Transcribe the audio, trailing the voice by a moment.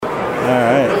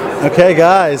Okay,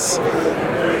 guys,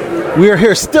 we are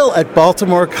here still at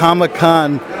Baltimore Comic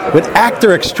Con with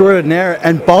actor extraordinaire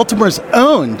and Baltimore's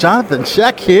own Jonathan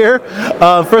Schaech here.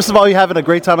 First of all, you having a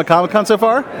great time at Comic Con so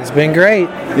far? It's been great.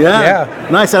 Yeah.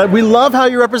 Nice. We love how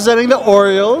you're representing the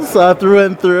Orioles through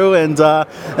and through, and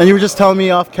you were just telling me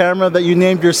off camera that you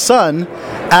named your son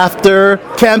after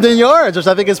Camden Yards, which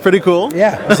I think is pretty cool.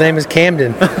 Yeah, his name is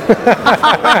Camden.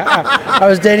 I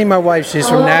was dating my wife. She's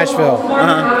from Nashville,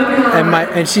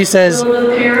 and she says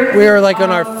we were like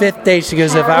on our 5th date. She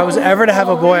goes, "If I was ever to have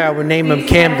a boy, I would name him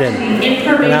Camden."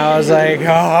 And I was like,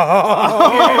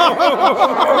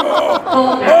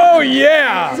 "Oh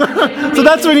yeah!" So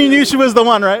that's when you knew she was the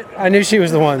one, right? I knew she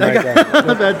was the one. Right there.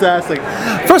 Fantastic.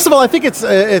 First of all, I think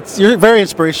it's you're very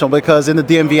inspirational because in the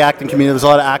DMV acting community, there's a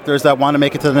lot of actors that want to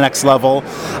make it to the next level.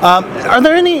 Are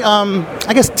there any,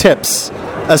 I guess, tips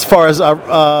as far as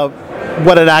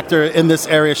what an actor in this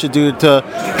area should do to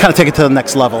kind of take it to the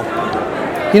next level?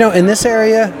 You know, in this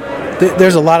area,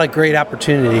 there's a lot of great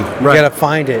opportunity. You got to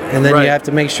find it, and then you have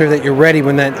to make sure that you're ready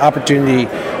when that opportunity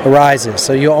arises.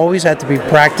 So you always have to be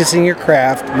practicing your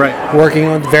craft, working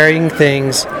on varying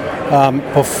things.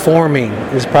 Performing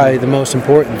is probably the most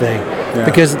important thing,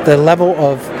 because the level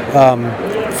of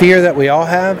fear that we all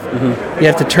have, you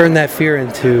have to turn that fear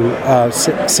into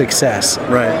success.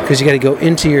 Right. Because you got to go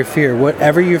into your fear.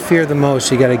 Whatever you fear the most,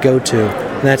 you got to go to,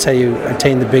 and that's how you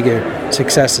attain the bigger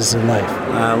successes in life.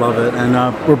 I love it, and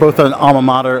we're both an alma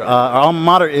mater. Our alma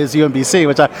mater is UMBC,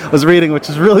 which I was reading, which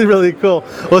is really, really cool.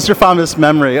 What's your fondest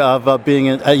memory of being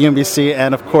at UMBC,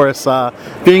 and of course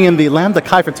being in the Lambda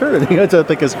Chi fraternity, which I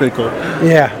think is pretty cool.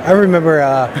 Yeah, I remember.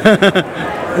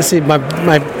 Let's see,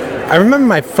 I remember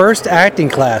my first acting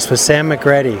class with Sam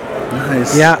McReady.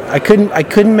 Nice. Yeah, I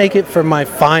couldn't make it for my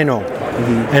final,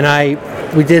 and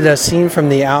we did a scene from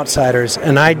The Outsiders,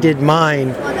 and I did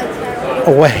mine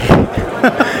away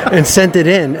and sent it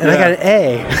in, and I got an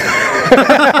A.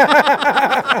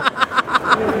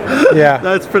 Yeah,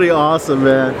 that's pretty awesome,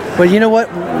 man. But you know what?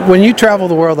 When you travel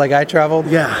the world like I traveled,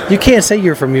 you can't say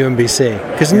you're from UMBC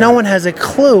because no one has a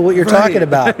clue what you're talking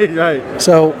about. Right.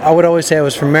 So I would always say I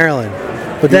was from Maryland.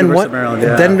 But then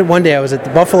one day I was at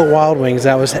the Buffalo Wild Wings.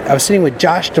 I was sitting with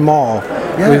Josh Duhamel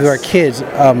with our kids,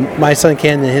 my son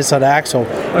Ken and his son Axel.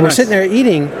 And we're sitting there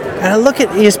eating, and I look at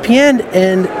ESPN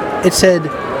and it said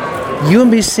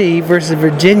UMBC versus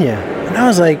Virginia, and I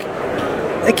was like,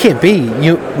 that can't be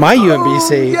my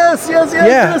UMBC. Yes,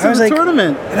 I was like,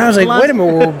 tournament. And I was like, wait a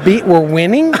minute, we're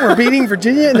winning? We're beating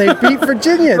Virginia? And they beat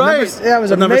Virginia. Right. That was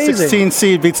amazing. Number 16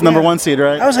 seed beats number 1 seed,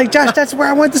 right? I was like, Josh, that's where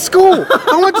I went to school.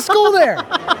 I went to school there.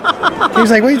 He was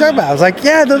like, what are you talking about? I was like,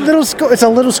 yeah, the little school. It's a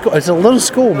little school. It's a little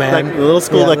school, man. Like a little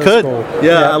school that could. School.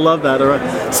 Yeah, I love that. All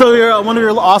right. So one of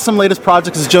your awesome latest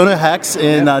projects is Jonah Hex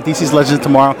in DC's Legends of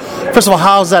Tomorrow. First of all,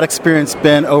 how's that experience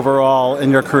been overall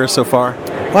in your career so far?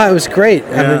 Wow, it was great.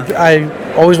 I mean,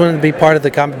 I always wanted to be part of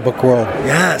the comic book world.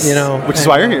 Yes. Which is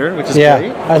why you're here, which is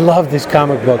great. I love these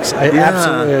comic books. I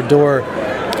absolutely adore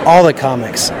all the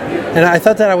comics. And I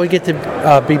thought that I would get to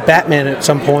be Batman at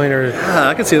some point.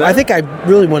 I can see that. I think I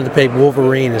really wanted to play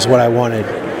Wolverine is what I wanted.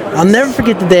 I'll never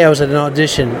forget the day I was at an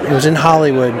audition. It was in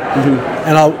Hollywood.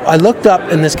 And I looked up,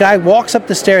 and this guy walks up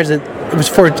the stairs. I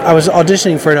was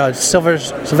auditioning for a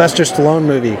Sylvester Stallone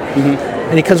movie.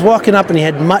 And he comes walking up, and he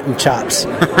had mutton chops.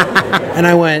 And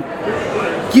I went,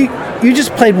 you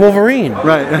just played Wolverine.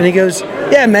 Right. And he goes,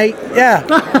 yeah, mate, yeah.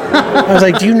 I was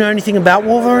like, do you know anything about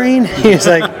Wolverine? He was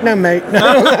like, no, mate.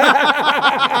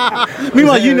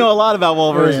 Meanwhile, you know a lot about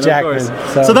Wolverine, of course.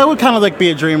 So that would kind of like be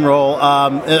a dream role.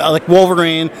 Like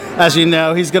Wolverine, as you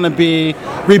know, he's going to be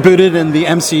rebooted in the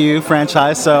MCU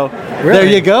franchise. So there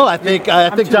you go. I think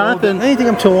Jonathan. I think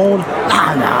I'm too old.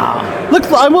 No. Look,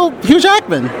 Hugh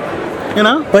Jackman.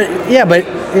 But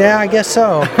I guess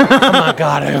so. Oh my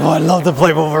God, I'd love to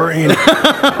play Wolverine.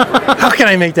 How can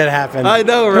I make that happen? I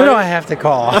know, right? Who do I have to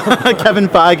call? Kevin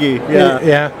Feige.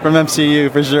 From MCU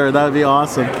for sure. That would be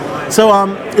awesome. So,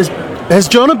 has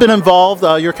Jonah been involved,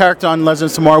 your character on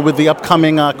Legends of Tomorrow, with the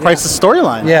upcoming Crisis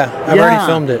storyline? Yeah, I've already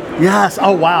filmed it. Yes.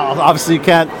 Oh wow. Obviously, you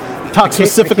can't talk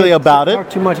specifically about it. Talk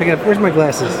too much. Where's my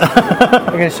glasses? I'm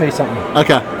gonna show you something.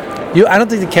 Okay. I don't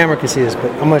think the camera can see this, but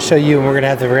I'm going to show you, and we're going to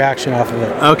have the reaction off of it.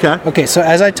 Okay. Okay, so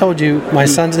as I told you, my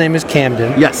son's name is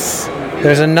Camden. Yes.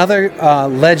 There's another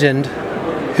legend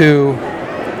who...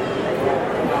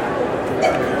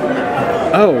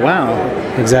 Oh, wow.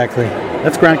 Exactly.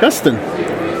 That's Grant Gustin.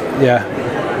 Yeah.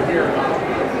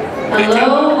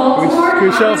 Hello, Baltimore. Can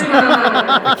you show?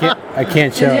 I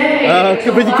can't show.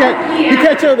 But you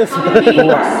can't show this. Wrestling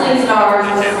stars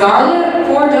Scarlett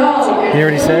Bordeaux. You hear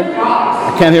what he said?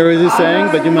 I can't hear what he's saying,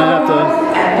 but you might have to.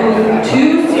 At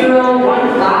booth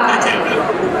 2015.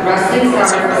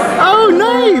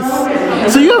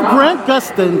 nice. So you have Grant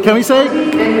Gustin, can we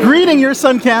say, greeting your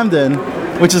son Camden,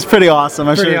 which is pretty awesome.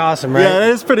 Pretty awesome, right? Yeah,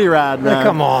 it is pretty rad, man.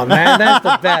 Come on, man. That's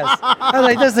the best. I'm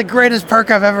like, that's the greatest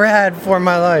perk I've ever had for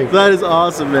my life. That is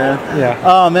awesome, man. Yeah.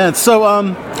 Oh, man. So,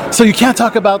 so you can't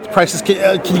talk about the prices.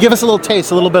 Can you give us a little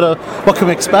taste, a little bit of what can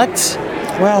we expect?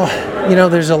 Well,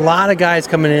 there's a lot of guys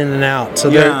coming in and out.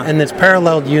 So and it's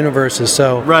paralleled universes.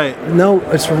 So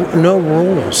it's no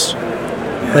rules.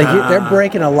 Like they're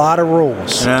breaking a lot of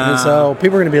rules, and so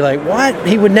people are going to be like, "What?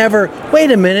 He would never."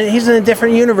 Wait a minute, he's in a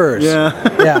different universe. Yeah.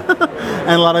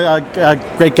 And a lot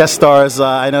of great guest stars.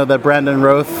 I know that Brandon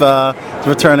Roth is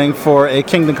returning for a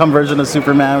Kingdom Come version of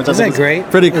Superman, which Isn't I think that great?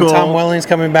 is pretty cool. And Tom Welling's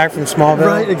coming back from Smallville.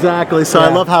 Right, exactly. So I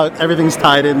love how everything's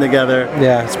tied in together.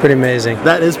 Yeah, it's pretty amazing.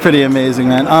 That is pretty amazing,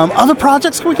 man. Other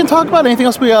projects we can talk about? Anything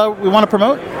else we want to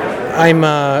promote? I'm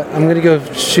going to go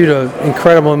shoot an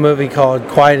incredible movie called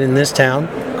Quiet in This Town.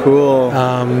 Cool.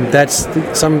 That's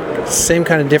some same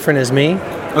kind of different as me.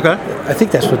 Okay. I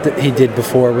think that's what he did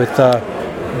before with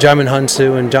Jaimin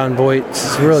Hunsu and John Voight.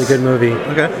 It's a really good movie.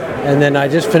 Okay. And then I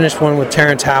just finished one with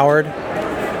Terrence Howard.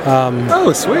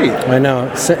 Oh, sweet. I know.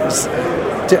 It's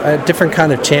a different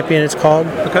kind of champion, it's called.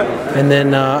 Okay. And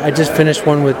then I just finished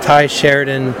one with Ty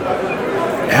Sheridan,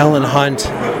 Helen Hunt,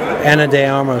 Ana de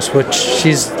Armas, which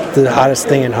she's the hottest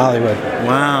thing in Hollywood.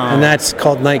 Wow. And that's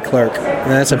called Night Clerk.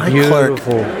 And that's a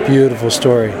beautiful, beautiful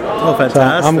story. Oh,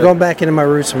 fantastic. So I'm going back into my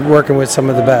roots and working with some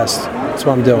of the best. That's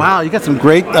what I'm doing. Wow, you got some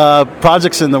great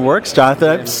projects in the works,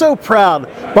 Jonathan. I'm so proud.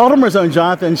 Baltimore's own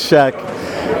Jonathan Sheck.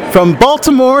 From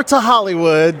Baltimore to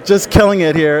Hollywood, just killing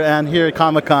it here and here at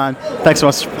Comic-Con. Thanks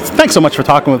so much for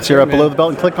talking with us here at Below the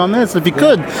Belt. And click on this. If you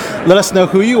could, let us know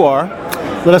who you are.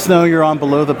 Let us know you're on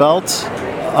Below the Belt.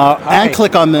 And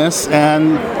click on this.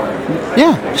 And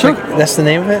yeah, sure. That's the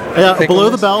name of it? Yeah, click Below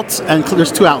the Belt. And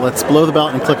there's two outlets. Below the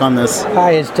Belt and click on this.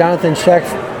 Hi, it's Jonathan Sheck.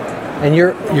 And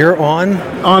you're on?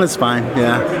 On is fine,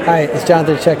 yeah. Hi, it's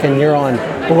Jonathan Sheck and you're on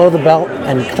Below the Belt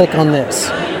and click on this.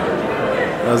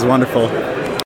 That was wonderful.